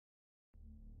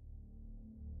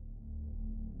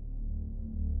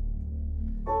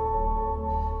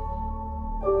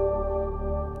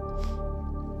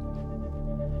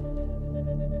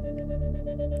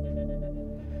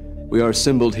We are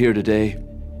assembled here today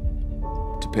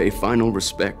to pay final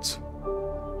respects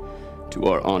to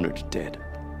our honored dead.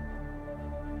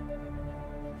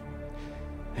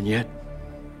 And yet,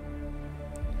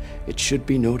 it should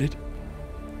be noted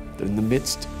that in the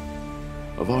midst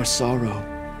of our sorrow,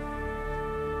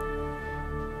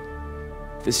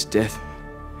 this death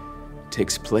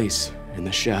takes place in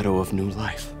the shadow of new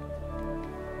life.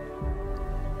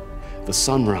 The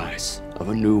sunrise of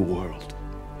a new world.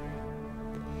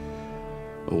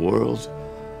 A world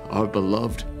our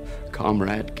beloved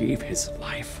comrade gave his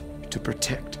life to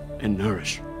protect and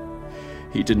nourish.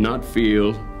 He did not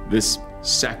feel this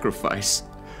sacrifice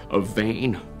a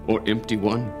vain or empty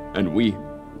one, and we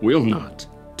will not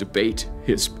debate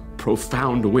his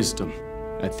profound wisdom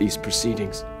at these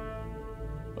proceedings.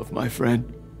 Of my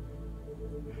friend,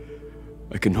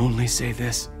 I can only say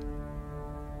this.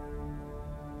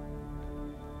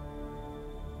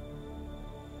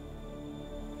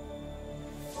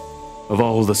 Of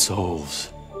all the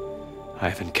souls I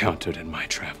have encountered in my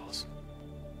travels,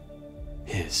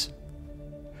 his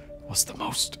was the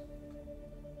most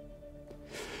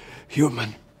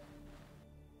human.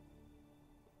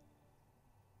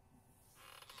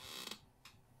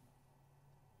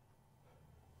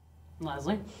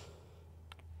 Leslie?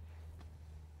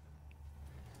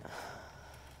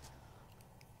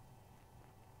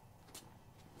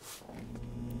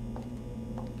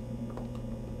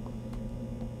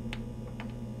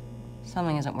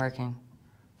 Something isn't working.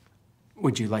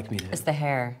 Would you like me to? It's the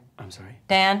hair. I'm sorry?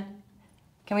 Dan,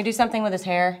 can we do something with his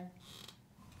hair?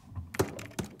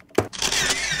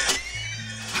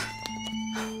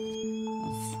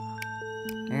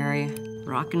 Very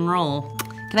rock and roll.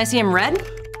 Can I see him red?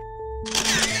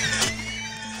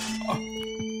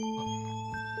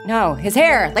 No, his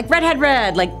hair, like redhead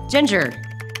red, like ginger.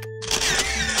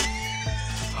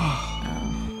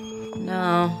 Oh,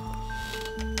 no.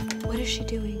 What is she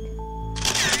doing?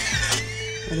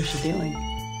 What is she doing?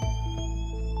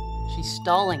 She's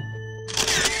stalling.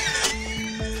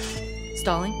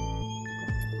 Stalling?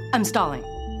 I'm stalling.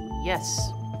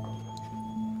 Yes.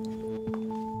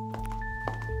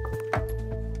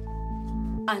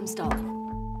 I'm stalling.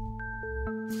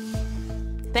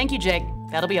 Thank you, Jake.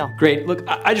 That'll be all. Great. Look,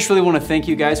 I just really want to thank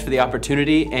you guys for the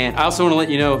opportunity, and I also want to let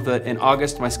you know that in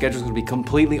August, my schedule is going to be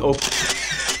completely open.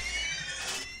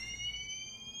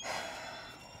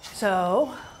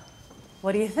 So,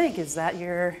 what do you think? Is that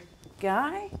your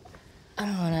guy? I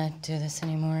don't want to do this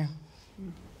anymore.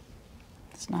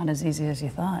 It's not as easy as you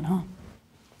thought, huh?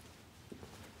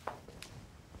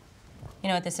 You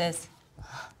know what this is?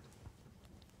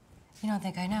 You don't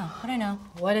think I know, but I know.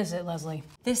 What is it, Leslie?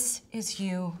 This is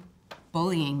you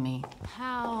bullying me.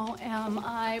 How am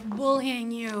I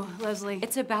bullying you, Leslie?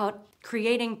 It's about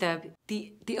creating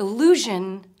the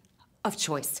illusion of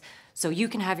choice, so you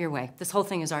can have your way. This whole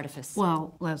thing is artifice.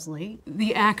 Well, Leslie,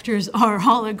 the actors are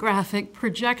holographic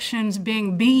projections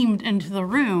being beamed into the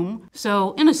room.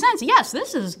 So, in a sense, yes,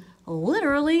 this is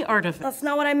literally artifice. That's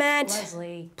not what I meant.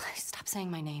 Leslie. Please stop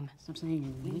saying my name. Stop saying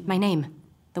your name. My name.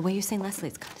 The way you say Leslie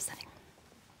is condescending.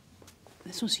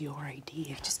 This was your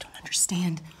idea. I just don't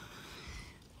understand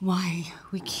why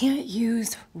we can't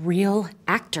use real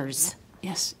actors.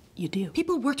 Yes, you do.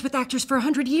 People worked with actors for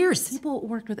 100 years. People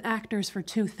worked with actors for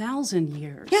 2,000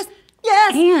 years. Yes,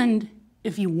 yes! And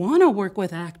if you want to work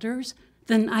with actors,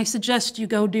 then I suggest you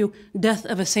go do Death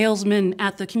of a Salesman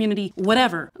at the Community,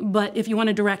 whatever. But if you want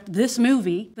to direct this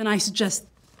movie, then I suggest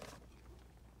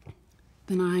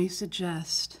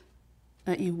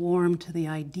that you warm to the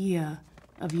idea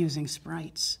of using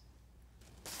sprites.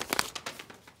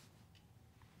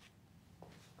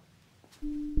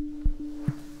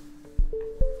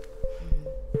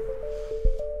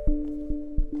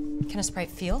 Can a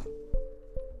sprite feel?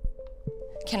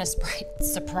 Can a sprite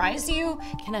surprise you?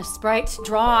 Can a sprite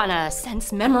draw on a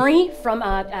sense memory from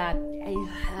a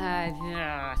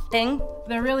thing?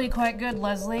 They're really quite good,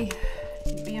 Leslie.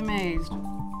 You'd be amazed.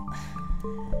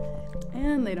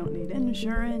 And they don't need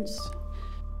insurance.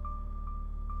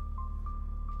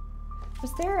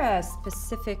 Was there a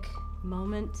specific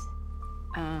moment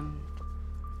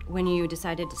when you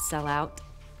decided to sell out?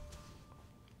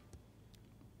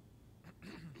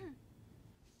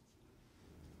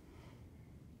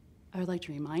 I would like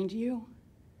to remind you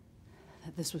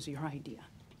that this was your idea.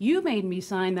 You made me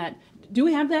sign that. Do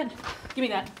we have that? Give me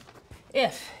that.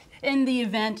 If, in the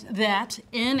event that,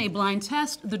 in a blind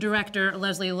test, the director,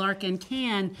 Leslie Larkin,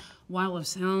 can, while of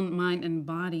sound mind and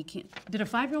body, can... Did a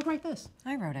 5-year-old write this?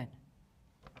 I wrote it.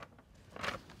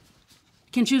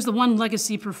 Can choose the one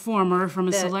legacy performer from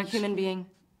a The selection... human being.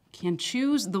 can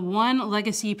choose the one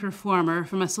legacy performer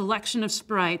from a selection of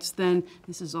sprites, then,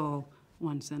 this is all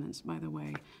one sentence, by the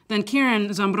way, then Karen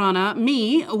Zambrana,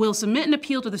 me, will submit an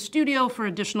appeal to the studio for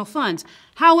additional funds.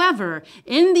 However,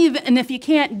 in the event, and if you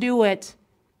can't do it,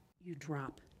 you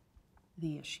drop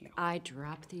the issue. I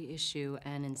drop the issue,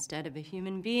 and instead of a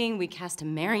human being, we cast a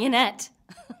marionette.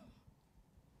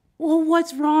 Well,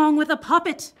 what's wrong with a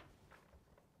puppet?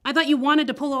 I thought you wanted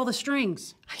to pull all the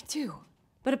strings. I do,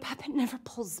 but a puppet never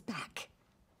pulls back.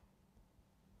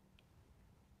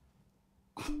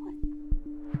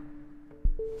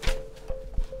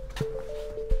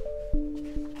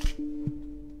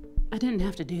 I didn't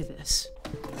have to do this.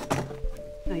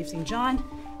 Now you've seen John,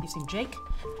 you've seen Jake,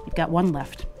 you've got one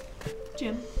left.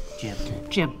 Jim.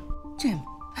 Jim.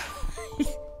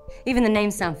 Even the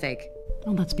names sound fake.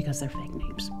 Well, that's because they're fake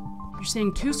names. You're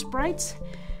seeing 2 sprites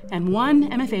and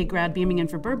 1 MFA grad beaming in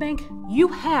for Burbank. You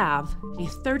have a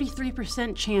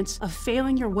 33% chance of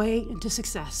failing your way into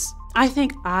success. I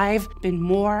think I've been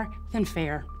more than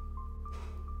fair.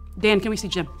 Dan, can we see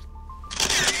Jim?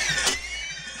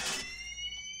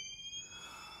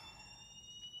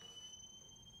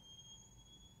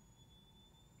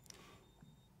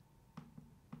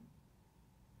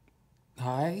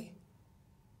 Hi,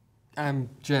 I'm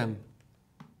Jim.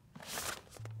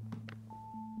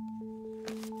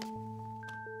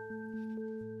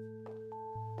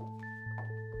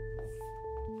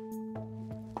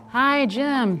 Hi,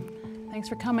 Jim. Thanks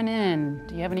for coming in.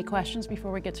 Do you have any questions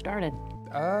before we get started?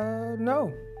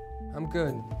 No, I'm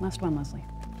good. Last one, Leslie.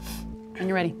 When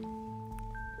you're ready.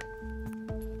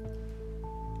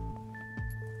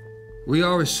 We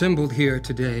are assembled here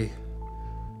today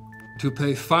to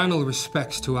pay final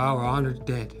respects to our honored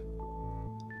dead.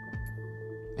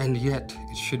 And yet,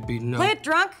 it should be known. Play it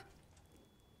drunk.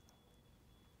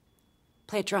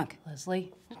 Play it drunk.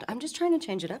 Leslie? I'm just trying to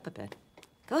change it up a bit.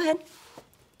 Go ahead.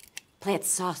 Play it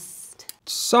sauced.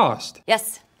 Sauced?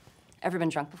 Yes. Ever been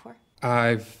drunk before?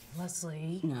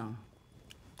 Leslie? No.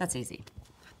 That's easy.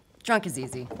 Drunk is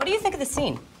easy. What do you think of the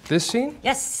scene? This scene?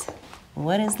 Yes.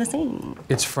 What is the scene?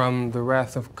 It's from The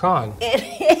Wrath of Khan.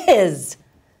 It is.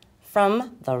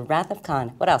 From The Wrath of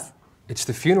Khan. What else? It's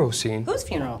the funeral scene. Whose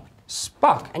funeral?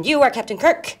 Spock. And you are Captain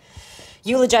Kirk,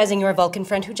 eulogizing your Vulcan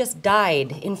friend who just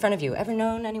died in front of you. Ever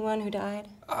known anyone who died?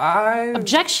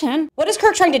 Objection! What is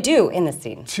Kirk trying to do in this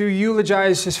scene? To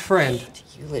eulogize his friend.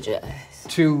 To eulogize.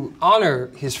 To honor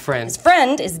his friend. His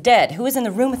friend is dead. Who is in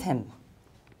the room with him?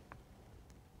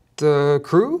 The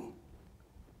crew?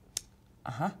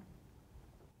 Uh-huh.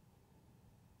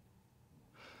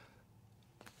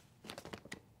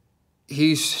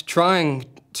 He's trying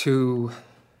to,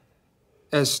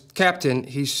 as captain,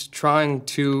 he's trying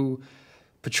to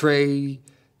portray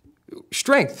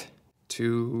strength,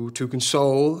 to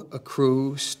console a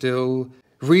crew still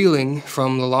reeling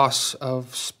from the loss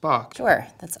of Spock. Sure,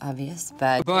 that's obvious,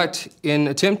 but... But in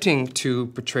attempting to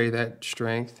portray that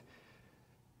strength,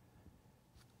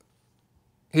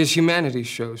 his humanity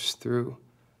shows through.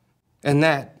 And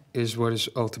that is what is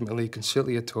ultimately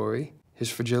conciliatory, his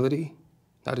fragility.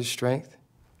 Not his strength.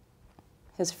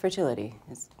 His fragility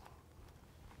is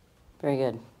very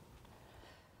good.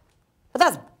 But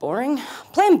that's boring.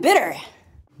 Play him bitter.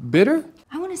 Bitter?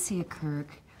 I want to see a Kirk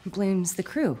who blames the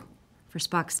crew for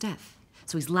Spock's death.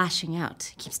 So he's lashing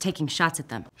out, keeps taking shots at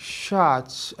them.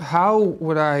 Shots? How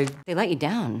would I... They let you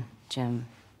down, Jim.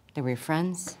 They were your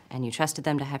friends, and you trusted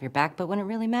them to have your back, but when it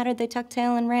really mattered, they tucked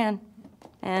tail and ran.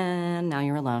 And now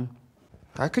you're alone.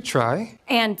 I could try.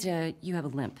 And you have a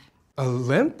limp. A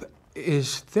limp?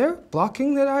 Is there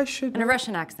blocking that I should... And a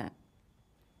Russian accent.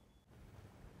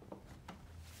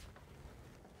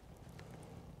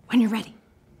 When you're ready.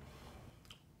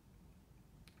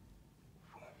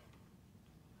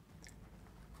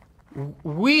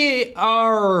 We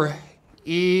are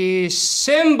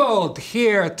assembled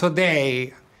here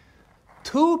today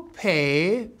to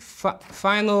pay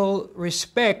final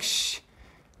respects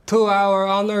to our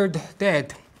honored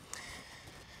dead.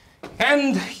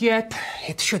 And yet,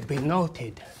 it should be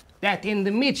noted that in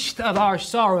the midst of our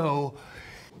sorrow,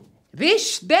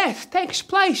 this death takes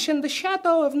place in the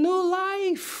shadow of new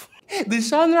life, the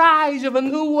sunrise of a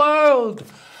new world.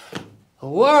 A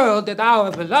world that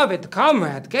our beloved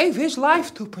comrade gave his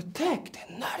life to protect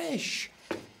and nourish.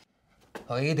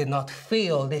 He did not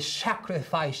feel this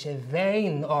sacrifice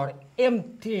vain or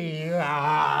empty.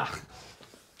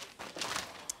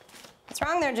 What's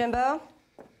wrong there, Jimbo?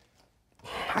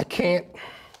 I can't.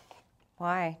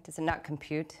 Why? Does it not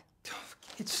compute?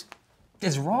 It's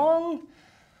wrong.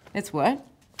 It's what?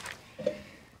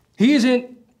 He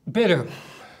isn't bitter.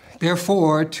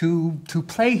 Therefore, to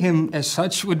play him as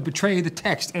such would betray the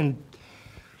text, and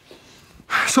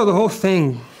So the whole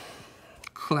thing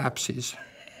collapses.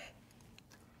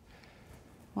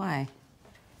 Why?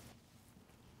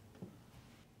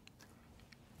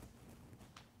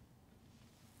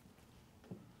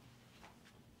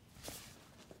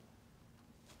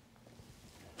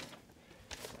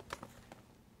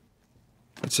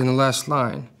 It's in the last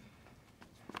line.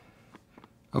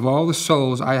 Of all the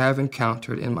souls I have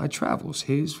encountered in my travels,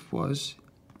 his was,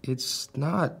 it's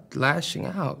not lashing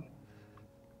out.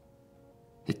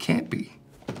 It can't be.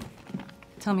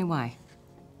 Tell me why.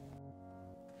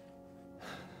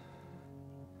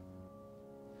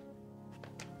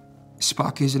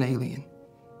 Spock is an alien.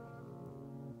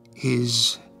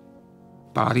 His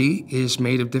body is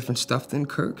made of different stuff than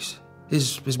Kirk's.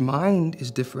 His mind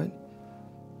is different.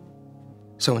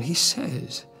 So when he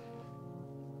says,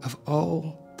 of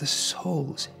all the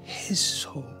souls, his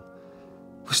soul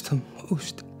was the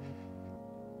most.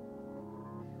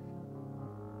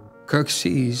 Kirk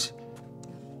sees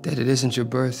that it isn't your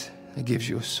birth that gives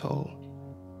you a soul.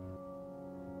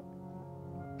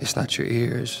 It's not your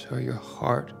ears or your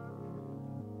heart.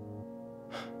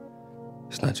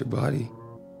 It's not your body,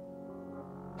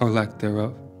 or lack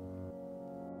thereof.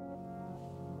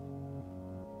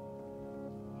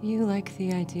 You like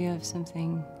the idea of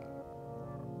something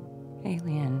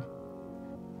alien.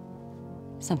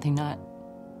 Something not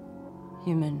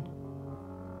human.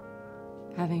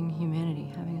 Having humanity,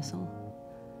 having a soul.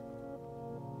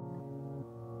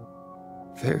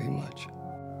 Very much.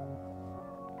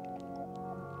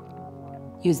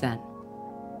 Use that.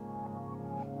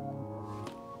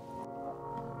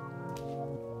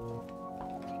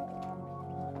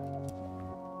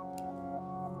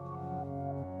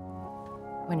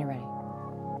 When you're ready.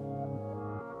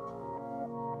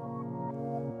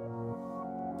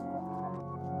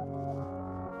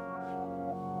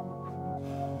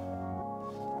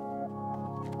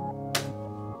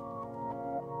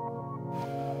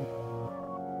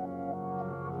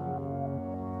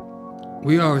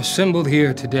 We are assembled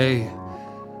here today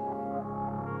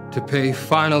to pay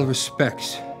final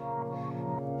respects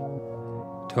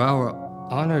to our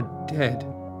honored dead.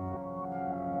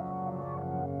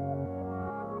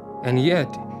 And yet,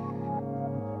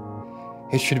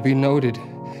 it should be noted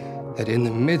that in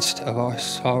the midst of our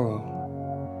sorrow,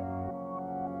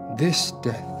 this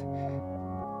death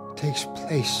takes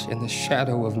place in the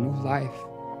shadow of new life.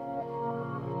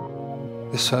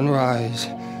 The sunrise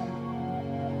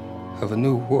of a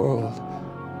new world.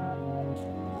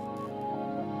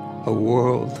 A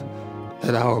world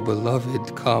that our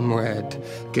beloved comrade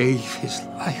gave his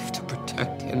life to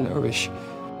protect and nourish.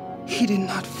 He did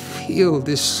not feel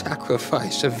this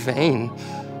sacrifice a vain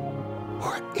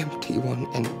or empty one,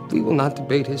 and we will not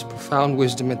debate his profound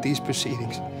wisdom at these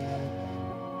proceedings.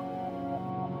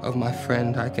 Of my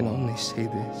friend, I can only say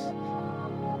this.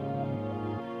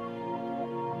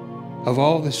 Of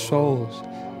all the souls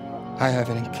I have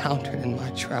encountered in my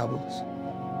travels,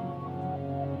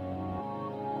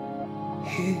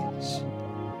 his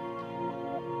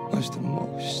was the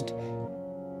most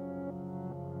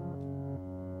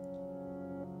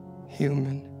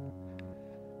human.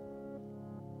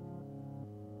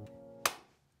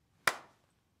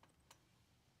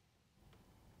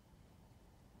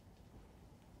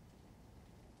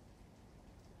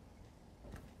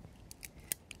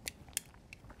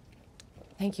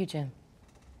 Thank you, Jim.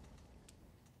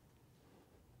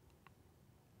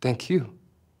 Thank you.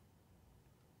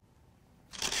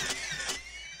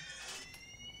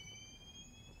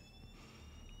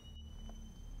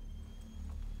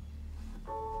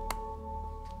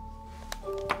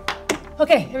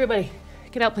 Okay, everybody,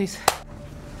 get out, please.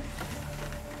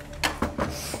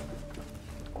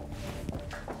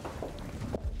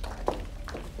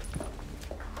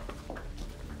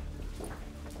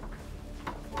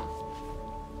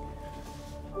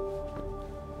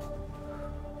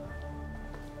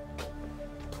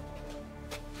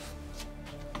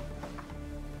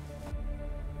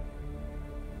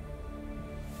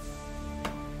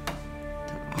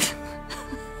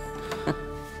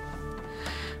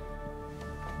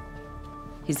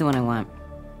 He's the one I want.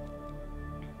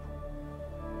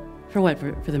 For what?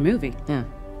 For the movie? Yeah.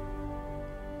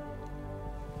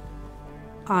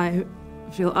 I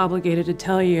feel obligated to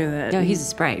tell you that... No, he's a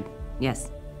sprite.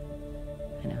 Yes.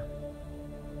 I know.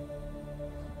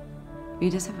 He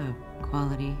does have a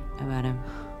quality about him,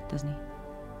 doesn't he?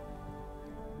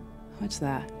 What's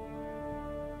that?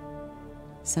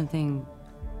 Something...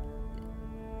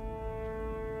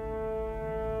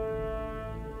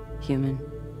 human.